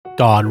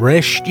God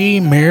rest ye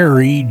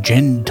merry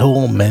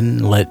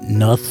gentlemen, let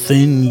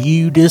nothing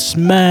you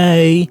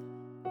dismay.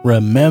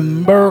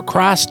 Remember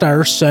Christ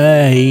our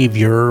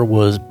Savior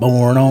was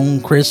born on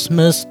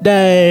Christmas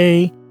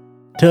Day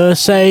to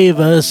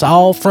save us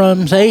all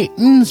from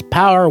Satan's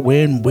power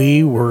when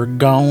we were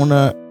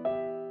gonna.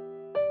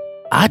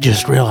 I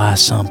just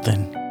realized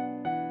something.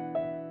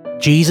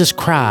 Jesus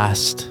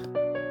Christ,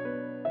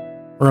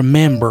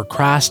 remember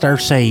Christ our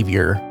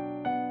Savior,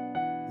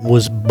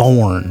 was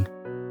born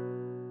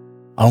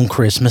on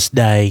Christmas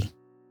Day.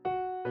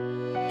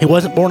 He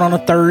wasn't born on a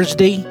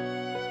Thursday.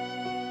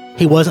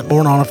 He wasn't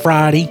born on a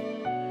Friday.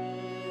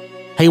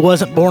 He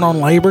wasn't born on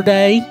Labor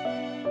Day.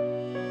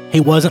 He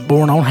wasn't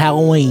born on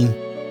Halloween.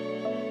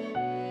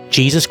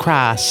 Jesus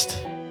Christ,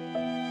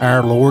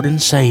 our Lord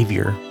and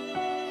Savior,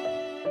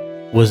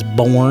 was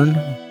born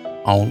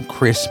on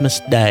Christmas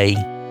Day.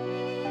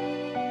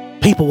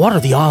 People, what are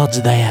the odds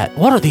of that?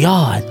 What are the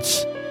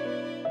odds?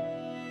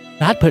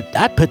 I'd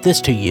put this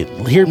to you.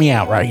 Hear me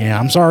out right now.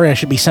 I'm sorry I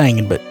should be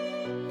singing, but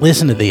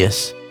listen to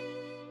this.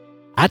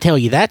 I tell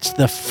you, that's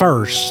the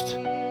first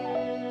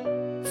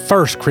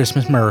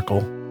Christmas miracle,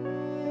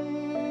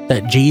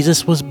 that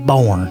Jesus was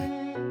born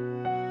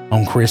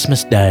on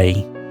Christmas Day.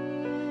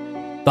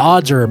 The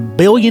odds are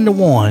 1,000,000,000 to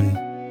 1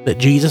 that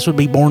Jesus would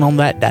be born on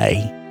that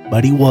day,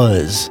 but he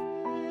was.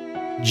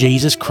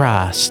 Jesus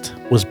Christ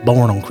was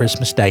born on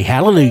Christmas Day.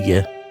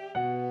 Hallelujah.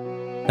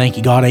 Thank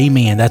you, God.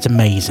 Amen. That's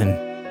amazing.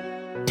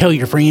 Tell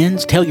your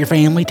friends, tell your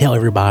family, tell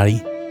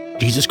everybody.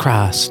 Jesus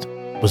Christ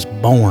was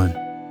born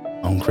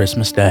on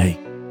Christmas Day.